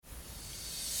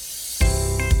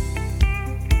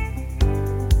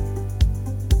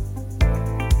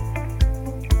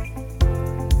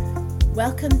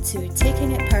Welcome to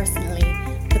Taking It Personally,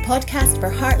 the podcast for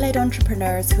heart-led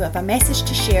entrepreneurs who have a message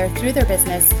to share through their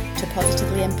business to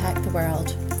positively impact the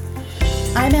world.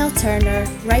 I'm Elle Turner,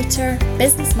 writer,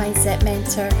 business mindset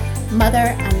mentor, mother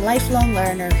and lifelong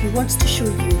learner who wants to show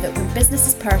you that when business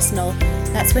is personal,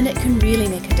 that's when it can really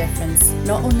make a difference,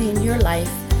 not only in your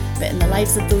life, but in the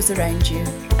lives of those around you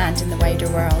and in the wider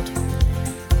world.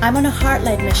 I'm on a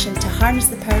heart-led mission to harness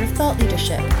the power of thought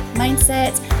leadership,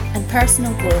 mindset and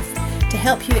personal growth to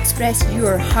help you express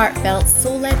your heartfelt,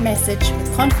 soul-led message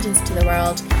with confidence to the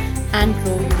world and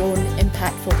grow your own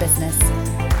impactful business.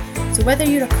 So whether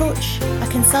you're a coach, a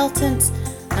consultant,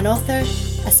 an author,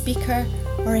 a speaker,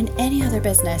 or in any other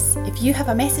business, if you have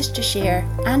a message to share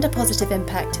and a positive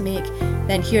impact to make,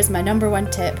 then here's my number one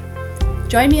tip.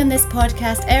 Join me on this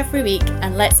podcast every week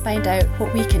and let's find out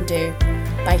what we can do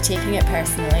by taking it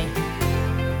personally.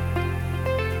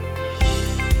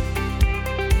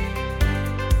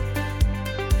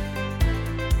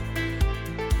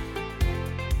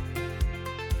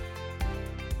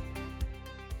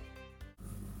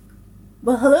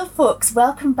 Well, hello folks,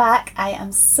 welcome back. I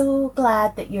am so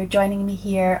glad that you're joining me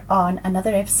here on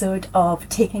another episode of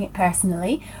Taking It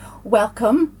Personally.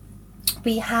 Welcome.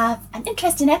 We have an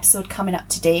interesting episode coming up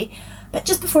today, but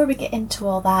just before we get into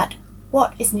all that,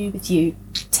 what is new with you?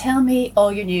 Tell me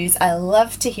all your news. I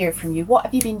love to hear from you. What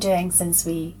have you been doing since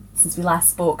we last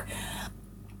spoke?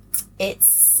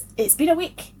 It's been a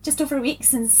week, just over a week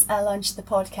since I launched the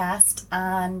podcast,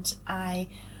 and I'm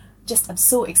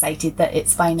so excited that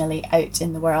it's finally out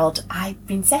in the world. I've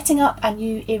been setting up a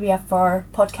new area for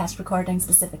podcast recording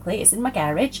specifically. It's in my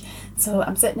garage. So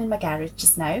I'm sitting in my garage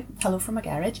just now. Hello from my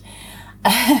garage.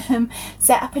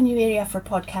 Set up a new area for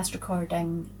podcast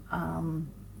recording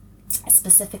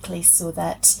specifically so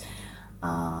that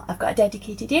I've got a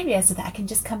dedicated area so that I can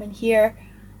just come in here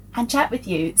and chat with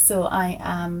you. So I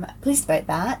am pleased about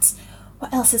that.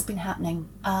 What else has been happening?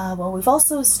 Well, we've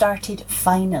also started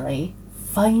finally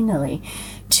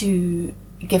to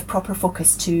give proper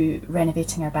focus to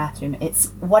renovating our bathroom. It's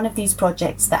one of these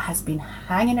projects that has been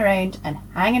hanging around and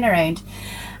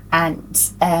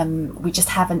we just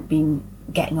haven't been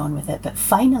getting on with it, but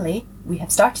finally we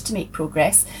have started to make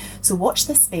progress. So watch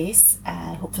this space.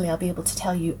 Hopefully I'll be able to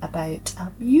tell you about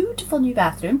a beautiful new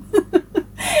bathroom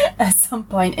at some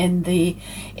point in the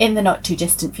not too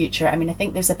distant future. I mean, I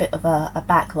think there's a bit of a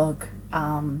backlog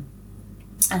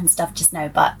and stuff just now,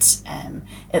 but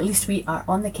at least we are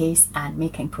on the case and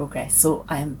making progress, so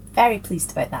I am very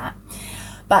pleased about that.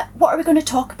 But what are we going to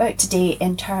talk about today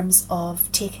in terms of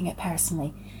taking it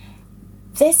personally?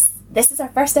 This is our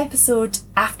first episode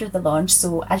after the launch,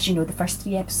 so as you know, the first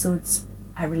 3 episodes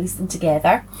I released them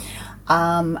together,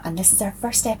 and this is our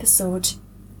first episode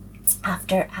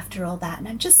after all that, and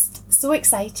I'm just so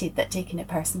excited that Taking It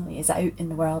Personally is out in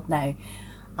the world now.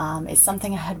 It's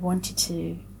something I had wanted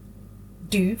to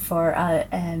do for a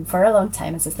long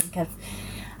time, as I think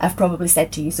I've probably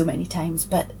said to you so many times,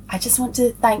 but I just want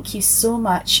to thank you so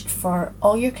much for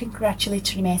all your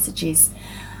congratulatory messages,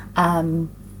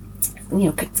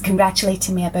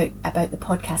 congratulating me about the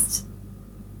podcast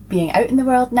being out in the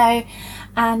world now,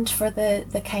 and for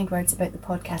the kind words about the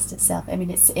podcast itself. I mean,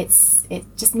 it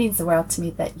just means the world to me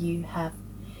that you have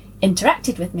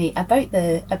interacted with me about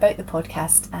the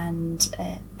podcast, and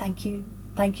thank you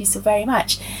so very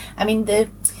much. I mean, the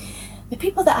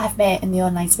people that I've met in the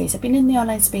online space, I've been in the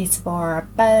online space for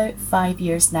about 5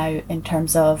 years now in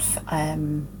terms of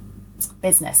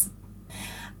business.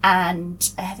 And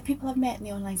the people I've met in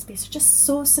the online space are just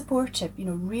so supportive,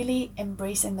 really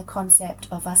embracing the concept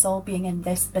of us all being in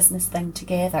this business thing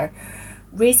together,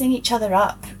 raising each other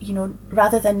up,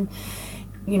 rather than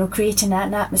creating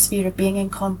an atmosphere of being in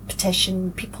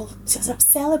competition. People sort of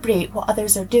celebrate what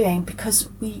others are doing because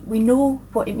we know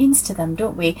what it means to them,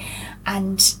 don't we?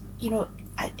 And,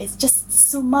 it's just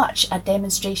so much a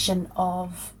demonstration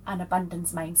of an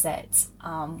abundance mindset,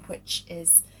 which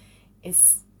is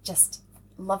just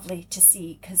lovely to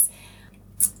see, because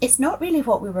it's not really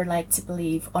what we were led to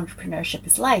believe entrepreneurship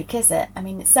is like, is it? I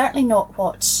mean, it's certainly not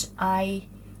what I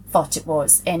thought it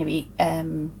was anyway.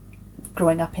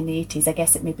 Growing up in the 80s, I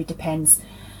guess it maybe depends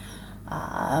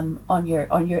on your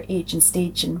age and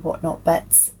stage and whatnot,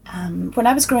 but when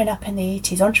I was growing up in the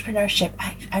 80s, entrepreneurship,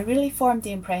 I really formed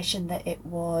the impression that it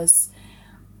was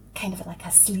kind of like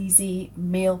a sleazy,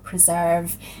 male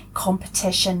preserve,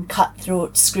 competition,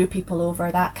 cutthroat, screw people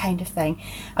over, that kind of thing.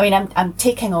 I mean, I'm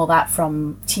taking all that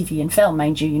from TV and film,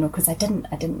 mind you, because I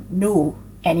didn't know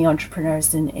any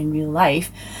entrepreneurs in real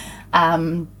life,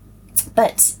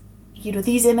 but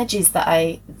these images that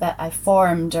I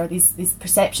formed, or these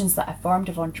perceptions that I formed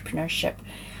of entrepreneurship,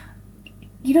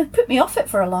 put me off it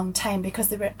for a long time because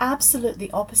they were absolutely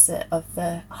opposite of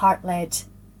the heart-led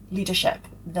leadership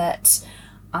that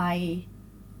I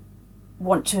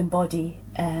want to embody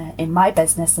in my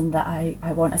business, and that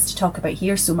I want us to talk about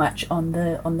here so much on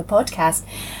the podcast.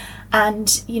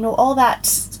 And all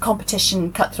that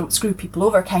competition, cutthroat, screw people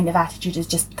over kind of attitude is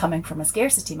just coming from a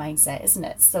scarcity mindset, isn't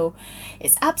it? So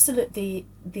it's absolutely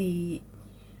the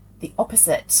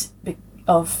opposite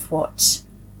of what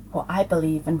I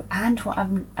believe and what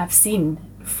I've seen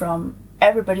from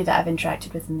everybody that I've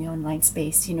interacted with in the online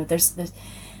space. There's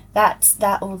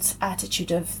that old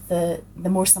attitude of the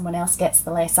more someone else gets,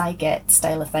 the less I get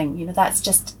style of thing. That's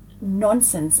just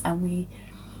nonsense, and we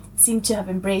seem to have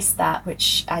embraced that,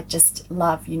 which I just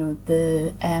love.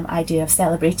 The idea of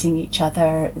celebrating each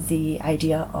other, the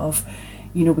idea of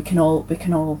we can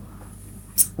all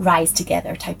rise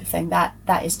together type of thing. That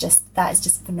is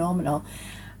just phenomenal.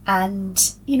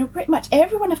 And pretty much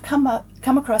everyone I've come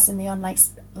across in the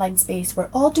online space, we're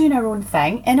all doing our own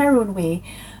thing in our own way,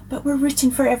 but we're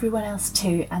rooting for everyone else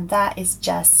too. And that is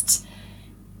just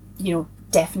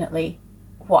definitely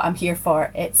what I'm here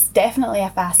for. It's definitely a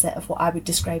facet of what I would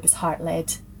describe as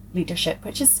heart-led leadership,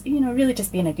 which is really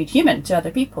just being a good human to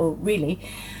other people, really.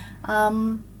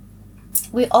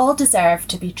 We all deserve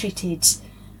to be treated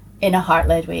in a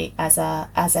heart-led way as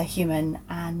a human,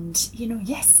 and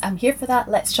yes, I'm here for that.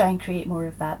 Let's try and create more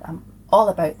of that. I'm all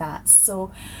about that.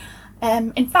 So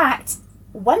in fact,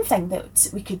 one thing that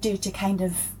we could do to kind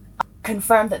of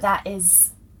confirm that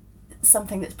is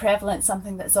something that's prevalent,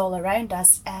 something that's all around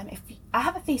us, I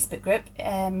have a Facebook group,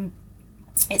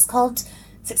 it's called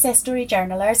Success Story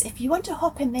Journalers. If you want to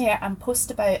hop in there and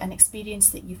post about an experience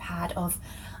that you've had of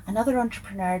another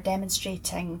entrepreneur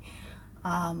demonstrating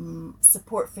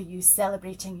support for you,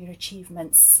 celebrating your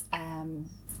achievements,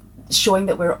 showing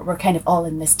that we're kind of all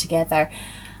in this together.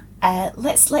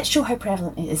 Let's show how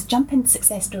prevalent it is. Jump in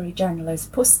Success Story Journalers,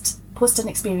 post an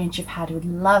experience you've had. I would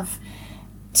love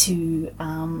to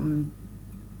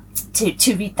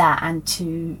read that and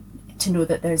to know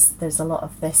that there's a lot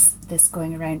of this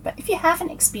going around. But if you haven't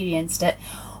experienced it,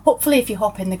 hopefully if you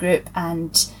hop in the group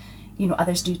and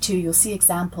others do too, you'll see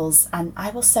examples, and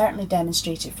I will certainly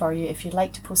demonstrate it for you if you'd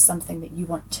like to post something that you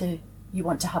want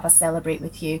to have us celebrate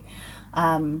with you.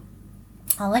 I'll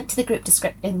link to the group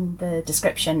in the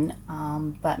description,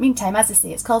 but meantime, as I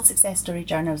say, it's called Success Story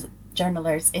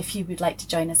Journalers. If you would like to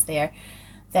join us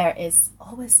there is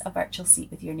always a virtual seat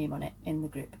with your name on it in the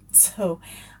group, so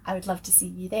I would love to see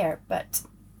you there. But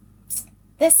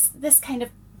this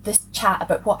chat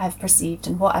about what I've perceived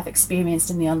and what I've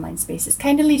experienced in the online space is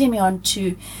kind of leading me on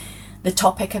to the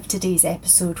topic of today's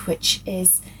episode, which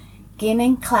is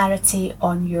gaining clarity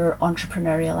on your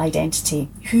entrepreneurial identity,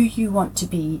 who you want to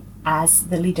be as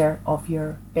the leader of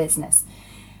your business.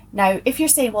 Now, if you're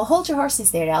saying, well, hold your horses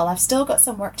there, Elle, I've still got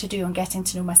some work to do on getting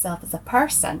to know myself as a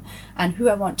person and who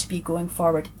I want to be going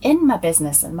forward in my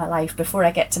business and my life before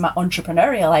I get to my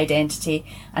entrepreneurial identity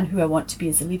and who I want to be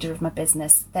as a leader of my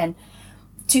business, then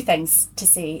two things to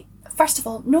say. First of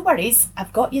all, no worries,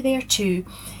 I've got you there too.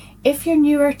 If you're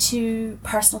newer to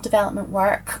personal development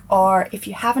work, or if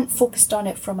you haven't focused on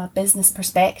it from a business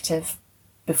perspective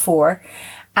before,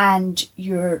 and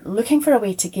you're looking for a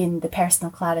way to gain the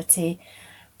personal clarity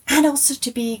and also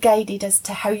to be guided as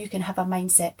to how you can have a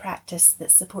mindset practice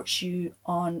that supports you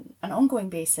on an ongoing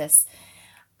basis,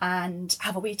 and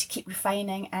have a way to keep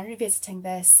refining and revisiting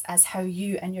this as how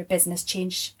you and your business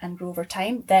change and grow over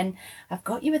time, then I've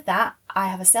got you with that. I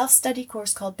have a self-study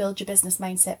course called Build Your Business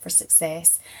Mindset for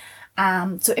Success.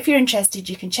 So if you're interested,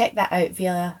 you can check that out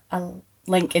via a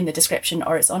link in the description,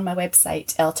 or it's on my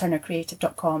website,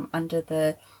 elleturnercreative.com, under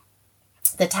the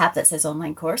tab that says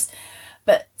online course.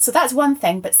 But so that's one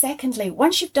thing. But secondly,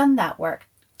 once you've done that work,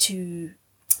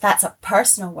 that's a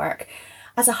personal work.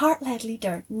 As a heart-led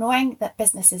leader, knowing that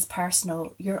business is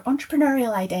personal, your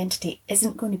entrepreneurial identity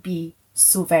isn't going to be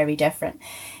so very different.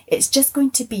 It's just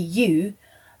going to be you,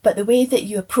 but the way that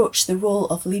you approach the role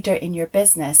of leader in your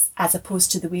business as opposed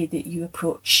to the way that you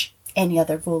approach any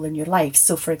other role in your life.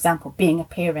 So for example, being a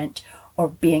parent, or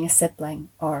being a sibling,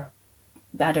 or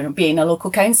being a local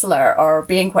counsellor, or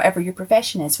being whatever your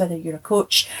profession is, whether you're a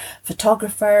coach,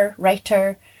 photographer,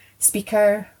 writer,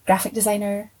 speaker, graphic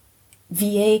designer,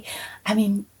 VA. I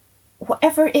mean,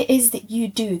 whatever it is that you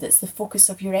do that's the focus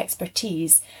of your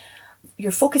expertise,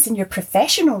 your focus in your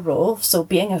professional role, so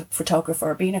being a photographer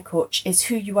or being a coach, is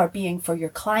who you are being for your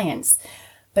clients.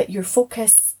 But your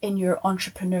focus in your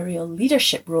entrepreneurial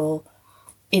leadership role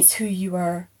is who you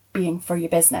are being for your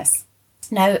business.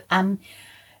 Now, I'm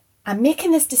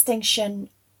making this distinction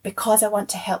because I want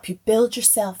to help you build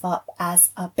yourself up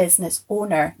as a business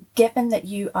owner, given that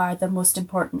you are the most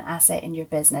important asset in your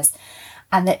business,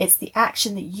 and that it's the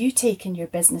action that you take in your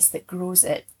business that grows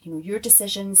it, your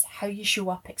decisions, how you show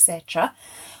up, etc.,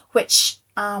 which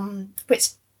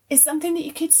is something that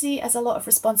you could see as a lot of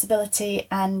responsibility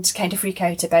and kind of freak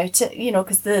out about it,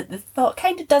 because the thought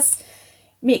kind of does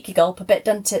make you gulp a bit,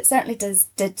 doesn't it? It certainly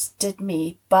did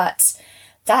me, but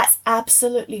that's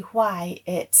absolutely why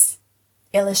it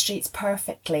illustrates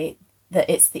perfectly that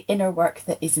it's the inner work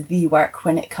that is the work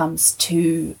when it comes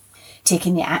to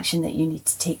taking the action that you need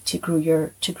to take to grow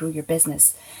your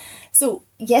business. So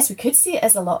yes, we could see it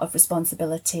as a lot of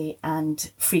responsibility and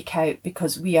freak out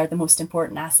because we are the most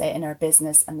important asset in our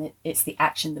business, and it's the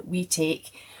action that we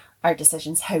take, our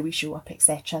decisions, how we show up,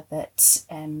 etc., that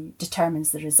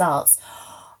determines the results.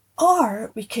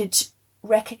 Or we could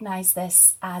recognize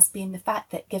this as being the fact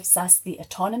that gives us the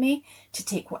autonomy to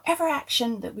take whatever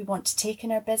action that we want to take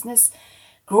in our business,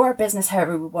 grow our business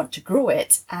however we want to grow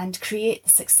it, and create the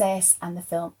success and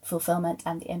the fulfillment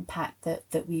and the impact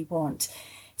that we want.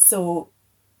 So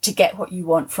to get what you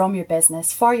want from your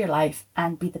business for your life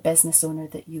and be the business owner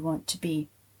that you want to be.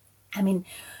 I mean,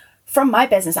 from my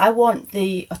business, I want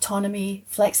the autonomy,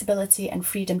 flexibility and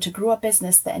freedom to grow a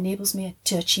business that enables me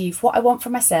to achieve what I want for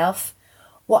myself,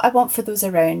 what I want for those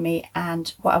around me,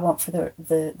 and what I want for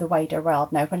the wider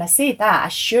world. Now, when I say that, I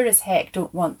sure as heck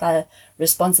don't want the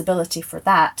responsibility for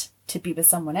that to be with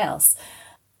someone else.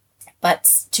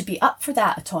 But to be up for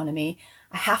that autonomy,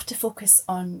 I have to focus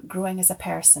on growing as a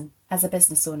person, as a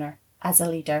business owner, as a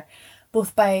leader,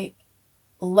 both by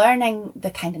learning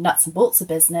the kind of nuts and bolts of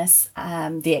business,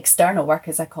 the external work,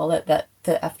 as I call it, that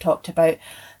I've talked about,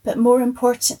 but more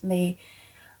importantly,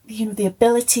 the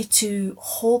ability to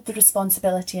hold the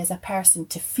responsibility as a person,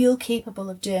 to feel capable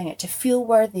of doing it, to feel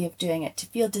worthy of doing it, to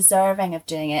feel deserving of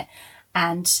doing it,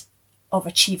 and of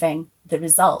achieving the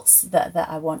results that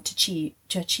I want to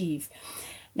achieve.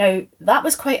 Now, that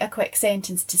was quite a quick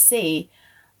sentence to say,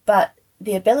 but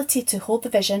the ability to hold the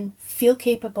vision, feel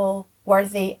capable,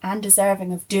 worthy and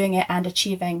deserving of doing it and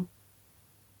achieving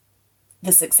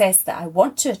the success that I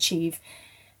want to achieve,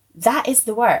 that is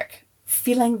the work.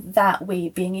 Feeling that way,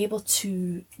 being able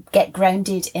to get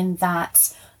grounded in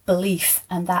that belief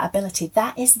and that ability,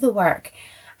 that is the work.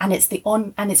 And it's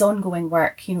it's ongoing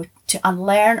work, to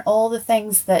unlearn all the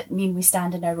things that mean we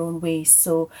stand in our own way.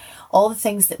 So all the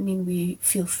things that mean we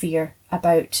feel fear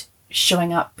about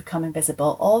showing up, becoming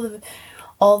visible, all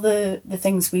the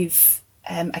things we've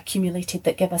accumulated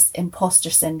that give us imposter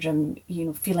syndrome,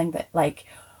 feeling that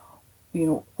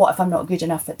what if I'm not good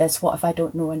enough at this? What if I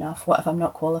don't know enough? What if I'm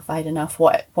not qualified enough?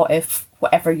 What if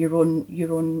whatever your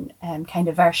own kind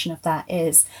of version of that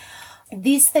is.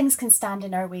 These things can stand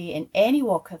in our way in any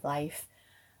walk of life,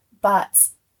 but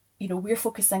we're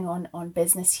focusing on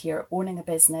business here, owning a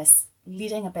business,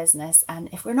 leading a business, and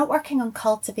if we're not working on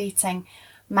cultivating,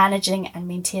 managing and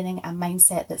maintaining a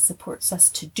mindset that supports us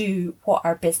to do what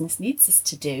our business needs us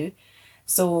to do.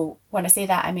 So when I say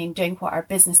that, I mean doing what our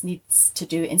business needs to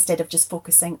do instead of just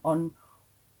focusing on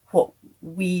what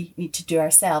we need to do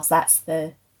ourselves. That's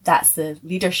the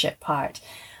leadership part.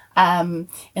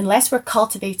 Unless we're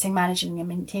cultivating, managing and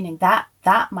maintaining that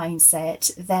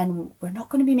mindset, then we're not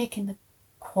going to be making the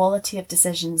quality of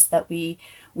decisions that we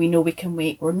know we can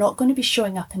make. We're not going to be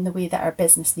showing up in the way that our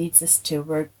business needs us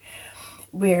to.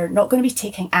 We're not going to be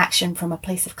taking action from a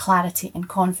place of clarity and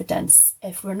confidence.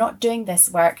 If we're not doing this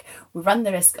work, we run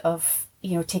the risk of,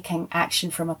 taking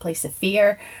action from a place of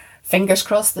fear, fingers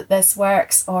crossed that this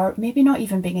works, or maybe not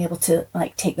even being able to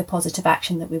take the positive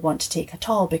action that we want to take at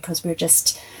all, because we're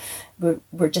just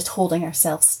holding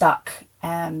ourselves stuck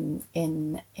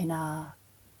in a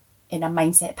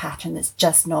mindset pattern that's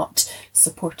just not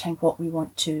supporting what we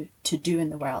want to do in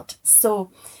the world. So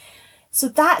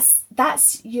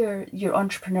that's your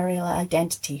entrepreneurial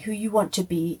identity, who you want to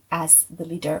be as the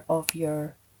leader of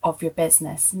your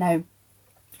business. Now,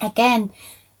 again,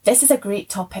 this is a great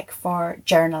topic for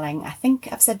journaling. I think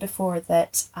I've said before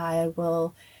that I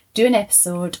will do an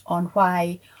episode on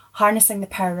why harnessing the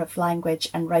power of language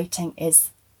and writing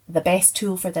is the best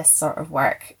tool for this sort of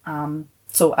work.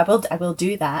 So I will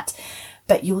do that,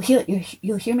 but you'll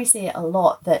hear me say a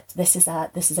lot that this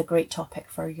is a great topic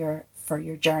for your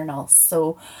journal.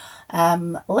 So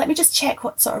let me just check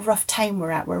what sort of rough time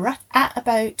we're at. We're at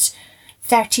about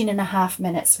 13 and a half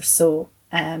minutes or so.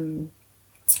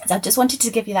 So I just wanted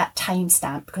to give you that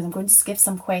timestamp because I'm going to give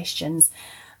some questions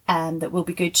that will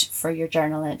be good for your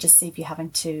journal, and it just save you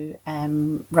having to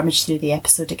rummage through the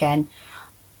episode again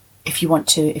if you want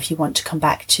to come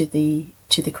back to the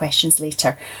questions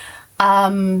later.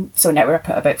 So now we're up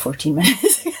at about 14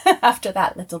 minutes. after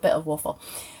that little bit of waffle.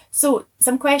 So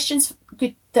some questions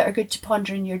that are good to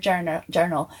ponder in your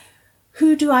journal.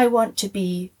 Who do I want to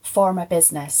be for my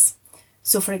business?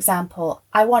 So for example,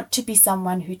 I want to be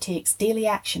someone who takes daily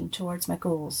action towards my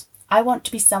goals. I want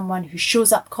to be someone who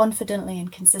shows up confidently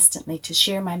and consistently to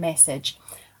share my message.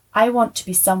 I want to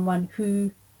be someone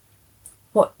who,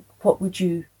 what would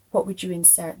you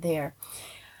insert there?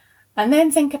 And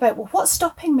then think about, well, what's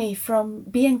stopping me from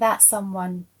being that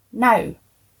someone now?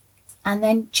 And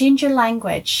then change your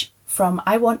language from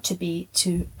I want to be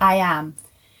to I am,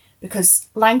 because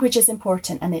language is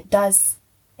important and it does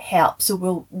help. So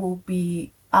we'll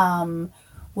be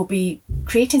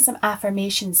creating some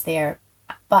affirmations there,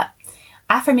 but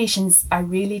affirmations are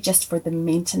really just for the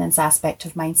maintenance aspect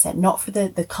of mindset, not for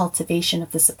the cultivation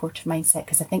of the supportive mindset,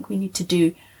 because I think we need to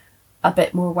do a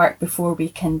bit more work before we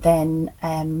can then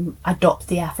adopt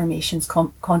the affirmations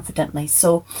confidently.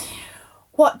 So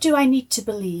what do I need to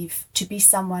believe to be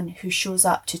someone who shows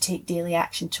up to take daily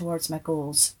action towards my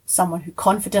goals? Someone who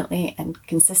confidently and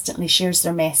consistently shares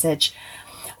their message,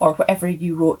 or whatever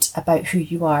you wrote about who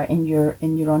you are in your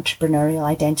entrepreneurial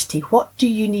identity. What do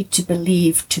you need to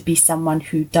believe to be someone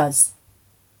who does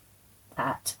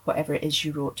that, whatever it is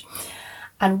you wrote?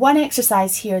 And one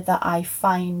exercise here that I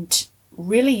find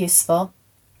really useful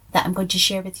that I'm going to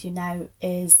share with you now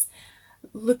is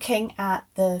looking at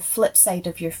the flip side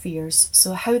of your fears.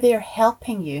 So how they're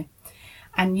helping you,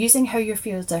 and using how your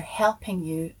fears are helping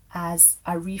you as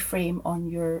a reframe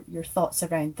on your thoughts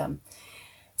around them.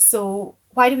 So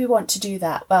why do we want to do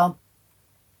that? Well,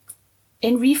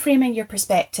 in reframing your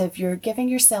perspective, you're giving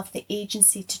yourself the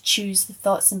agency to choose the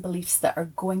thoughts and beliefs that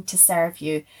are going to serve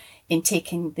you in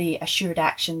taking the assured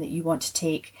action that you want to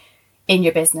take in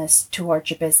your business towards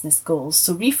your business goals.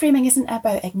 So reframing isn't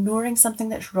about ignoring something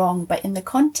that's wrong, but in the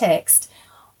context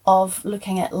of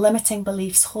looking at limiting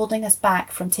beliefs holding us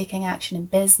back from taking action in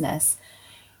business,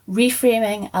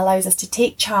 reframing allows us to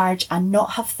take charge and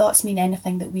not have thoughts mean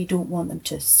anything that we don't want them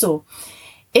to. So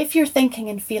if you're thinking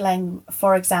and feeling,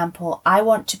 for example, I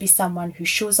want to be someone who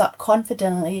shows up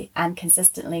confidently and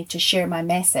consistently to share my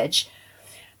message,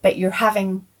 but you're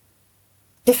having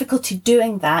difficulty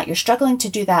doing that, you're struggling to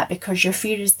do that because your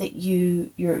fear is that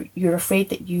you're afraid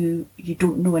that you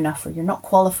don't know enough, or you're not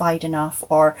qualified enough,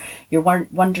 or you're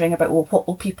wondering about, well, what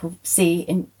will people say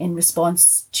in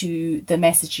response to the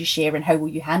message you share, and how will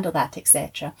you handle that,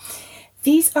 etc.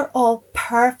 These are all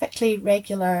perfectly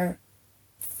regular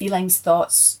feelings,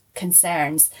 thoughts,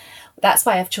 concerns. That's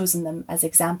why I've chosen them as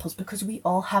examples, because we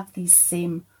all have these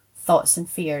same thoughts and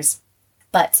fears.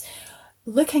 But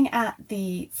looking at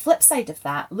the flip side of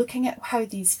that, looking at how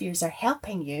these fears are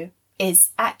helping you,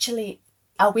 is actually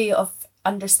a way of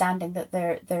understanding that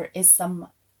there is some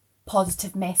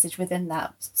positive message within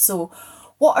that. So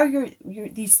what are your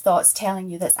these thoughts telling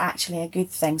you that's actually a good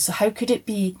thing? So how could it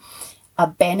be a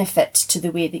benefit to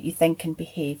the way that you think and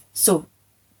behave? So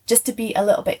just to be a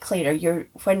little bit clearer,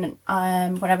 when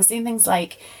I was saying things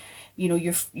like,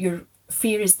 your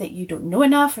fear is that you don't know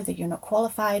enough, or that you're not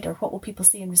qualified, or what will people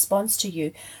say in response to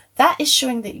you, that is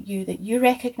showing that you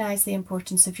recognize the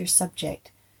importance of your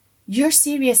subject. You're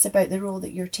serious about the role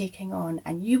that you're taking on,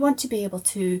 and you want to be able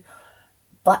to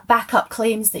back up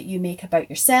claims that you make about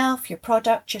yourself, your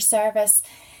product, your service.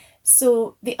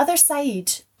 So the other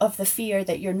side of the fear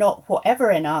that you're not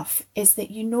whatever enough is that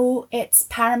it's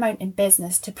paramount in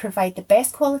business to provide the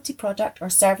best quality product or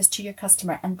service to your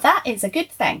customer, and that is a good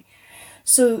thing.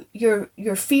 So your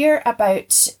fear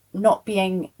about not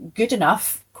being good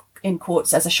enough, in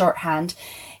quotes as a shorthand,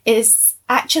 is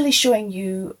actually showing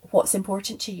you what's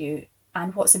important to you.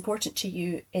 And what's important to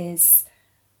you is,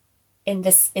 in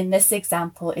this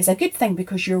example, is a good thing,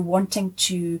 because you're wanting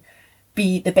to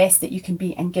be the best that you can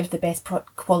be and give the best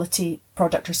quality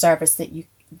product or service that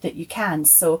you can.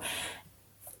 So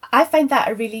I find that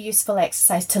a really useful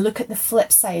exercise, to look at the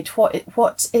flip side.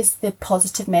 What is the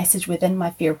positive message within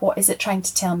my fear? What is it trying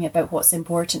to tell me about what's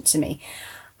important to me?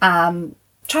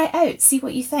 Try it out, see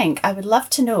what you think. I would love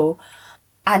to know.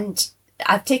 And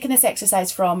I've taken this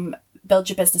exercise from Build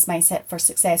Your Business Mindset for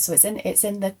Success. So it's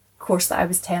in the course that I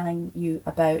was telling you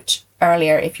about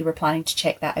earlier, if you were planning to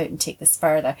check that out and take this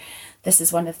further. This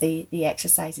is one of the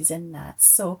exercises in that.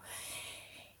 So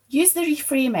use the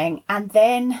reframing, and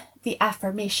then the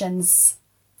affirmations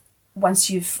once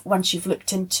you've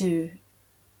looked into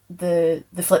the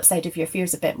flip side of your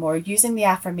fears a bit more, using the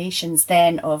affirmations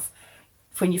then of,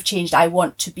 when you've changed I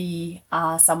want to be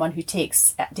someone who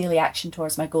takes daily action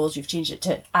towards my goals, you've changed it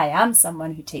to I am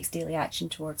someone who takes daily action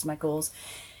towards my goals.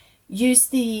 Use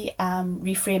the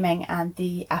reframing and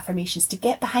the affirmations to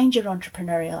get behind your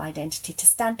entrepreneurial identity, to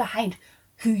stand behind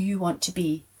who you want to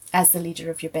be as the leader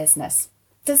of your business.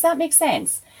 Does that make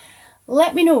sense?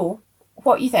 Let me know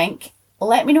what you think.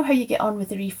 Let me know how you get on with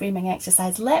the reframing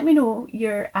exercise. Let me know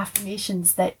your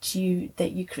affirmations that you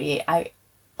create. I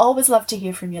always love to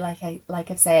hear from you,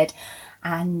 like I've said,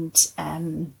 and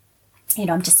I'm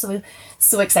just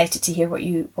so excited to hear what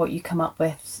you come up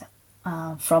with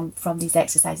from these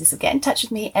exercises. So get in touch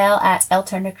with me,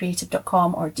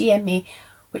 elle@elleturnercreative.com, or DM me,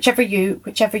 whichever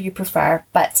you prefer.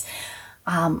 But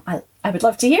I would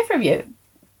love to hear from you.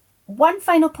 One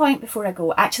final point before I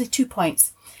go, actually 2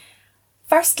 points.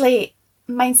 Firstly,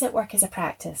 mindset work is a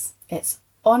practice. It's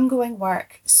ongoing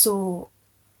work. So,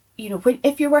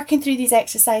 if you're working through these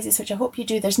exercises, which I hope you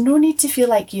do, there's no need to feel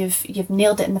like you've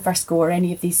nailed it in the first go, or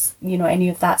any of these, any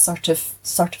of that sort of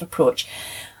approach.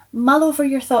 Mull over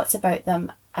your thoughts about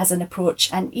them as an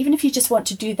approach. And even if you just want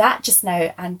to do that just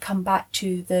now and come back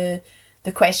to the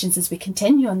questions as we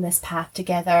continue on this path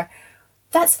together,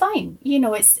 that's fine.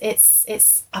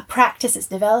 It's a practice. It's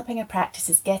developing a practice.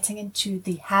 It's getting into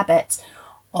the habit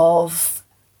of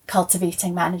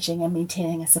cultivating, managing, and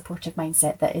maintaining a supportive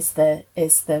mindset that is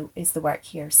the work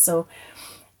here. So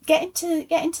get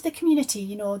into the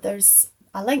community. There's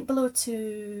a link below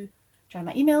to join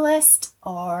my email list,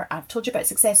 or I've told you about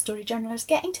Success Story Journalers.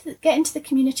 Get into the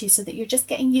community so that you're just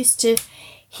getting used to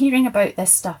hearing about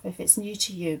this stuff if it's new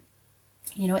to you.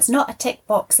 It's not a tick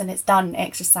box and it's done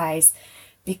exercise,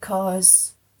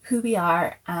 because who we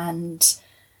are and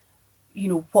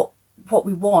what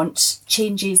we want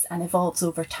changes and evolves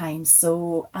over time.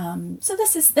 So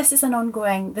this is an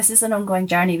ongoing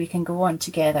journey we can go on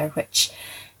together, which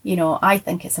I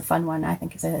think it's a fun one. I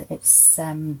think it's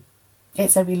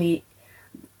a really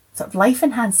sort of life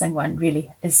enhancing one,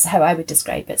 really, is how I would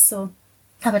describe it. So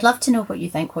I would love to know what you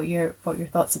think, what your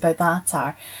thoughts about that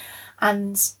are.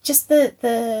 And just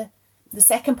the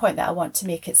second point that I want to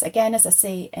make is, again, as I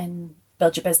say in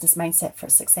Build Your Business Mindset for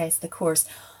Success, the course,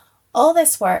 all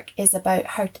this work is about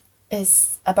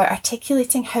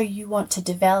articulating how you want to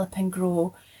develop and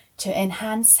grow to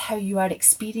enhance how you are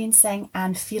experiencing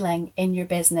and feeling in your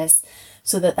business,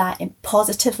 so that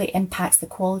positively impacts the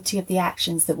quality of the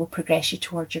actions that will progress you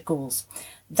towards your goals.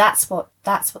 That's what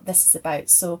this is about.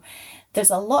 So there's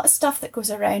a lot of stuff that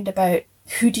goes around about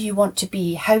who do you want to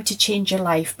be, how to change your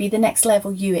life, be the next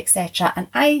level you, etc. And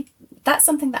that's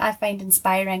something that I find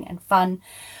inspiring and fun.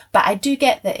 But I do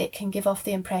get that it can give off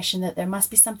the impression that there must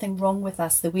be something wrong with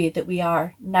us the way that we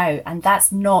are now. And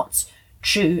that's not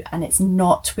true, and it's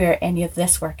not where any of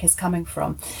this work is coming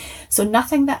from. So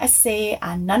nothing that I say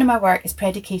and none of my work is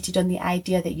predicated on the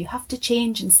idea that you have to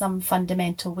change in some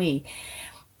fundamental way.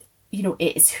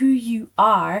 It is who you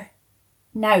are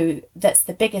now that's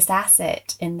the biggest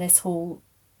asset in this whole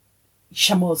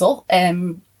schmozzle,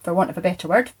 for want of a better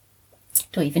word.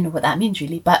 Don't even know what that means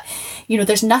really, but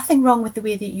there's nothing wrong with the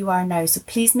way that you are now. So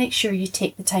please make sure you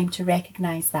take the time to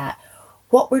recognize that.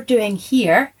 What we're doing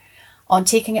here on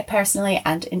Taking It Personally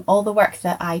and in all the work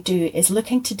that I do is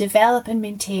looking to develop and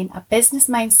maintain a business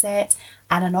mindset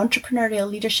and an entrepreneurial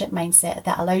leadership mindset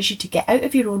that allows you to get out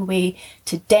of your own way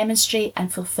to demonstrate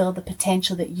and fulfill the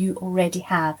potential that you already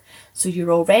have. So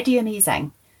you're already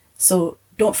amazing. So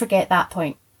don't forget that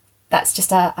point. That's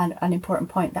just an important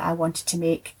point that I wanted to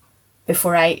make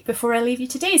before I leave you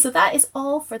today. So that is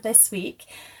all for this week.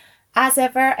 As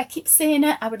ever, I keep saying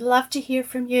it, I would love to hear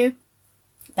from you,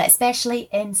 but especially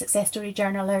in Success Story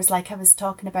Journalers, like I was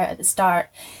talking about at the start.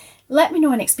 Let me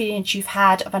know an experience you've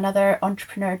had of another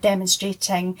entrepreneur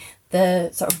demonstrating the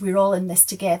sort of we're all in this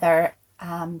together,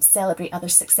 celebrate other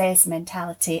success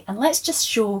mentality, and let's just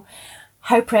show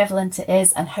how prevalent it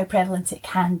is and how prevalent it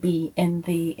can be in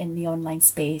the online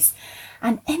space.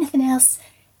 And anything else,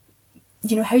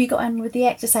 how you got on with the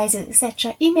exercises,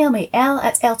 etc., email me,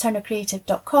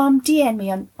 elle@elleturnercreative.com, DM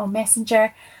me on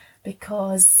Messenger,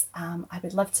 because I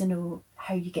would love to know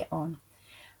how you get on.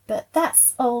 But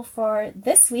that's all for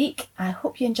this week. I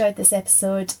hope you enjoyed this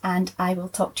episode, and I will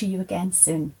talk to you again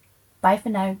soon. Bye for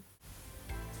now.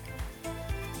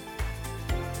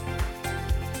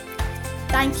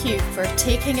 Thank you for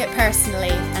taking it personally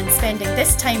and spending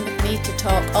this time with me to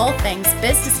talk all things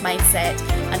business mindset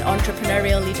and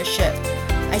entrepreneurial leadership.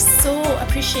 I so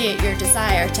appreciate your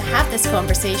desire to have this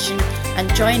conversation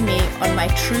and join me on my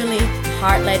truly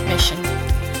heart-led mission.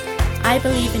 I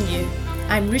believe in you.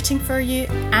 I'm rooting for you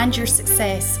and your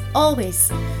success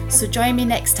always. So join me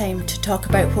next time to talk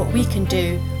about what we can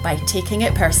do by taking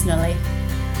it personally.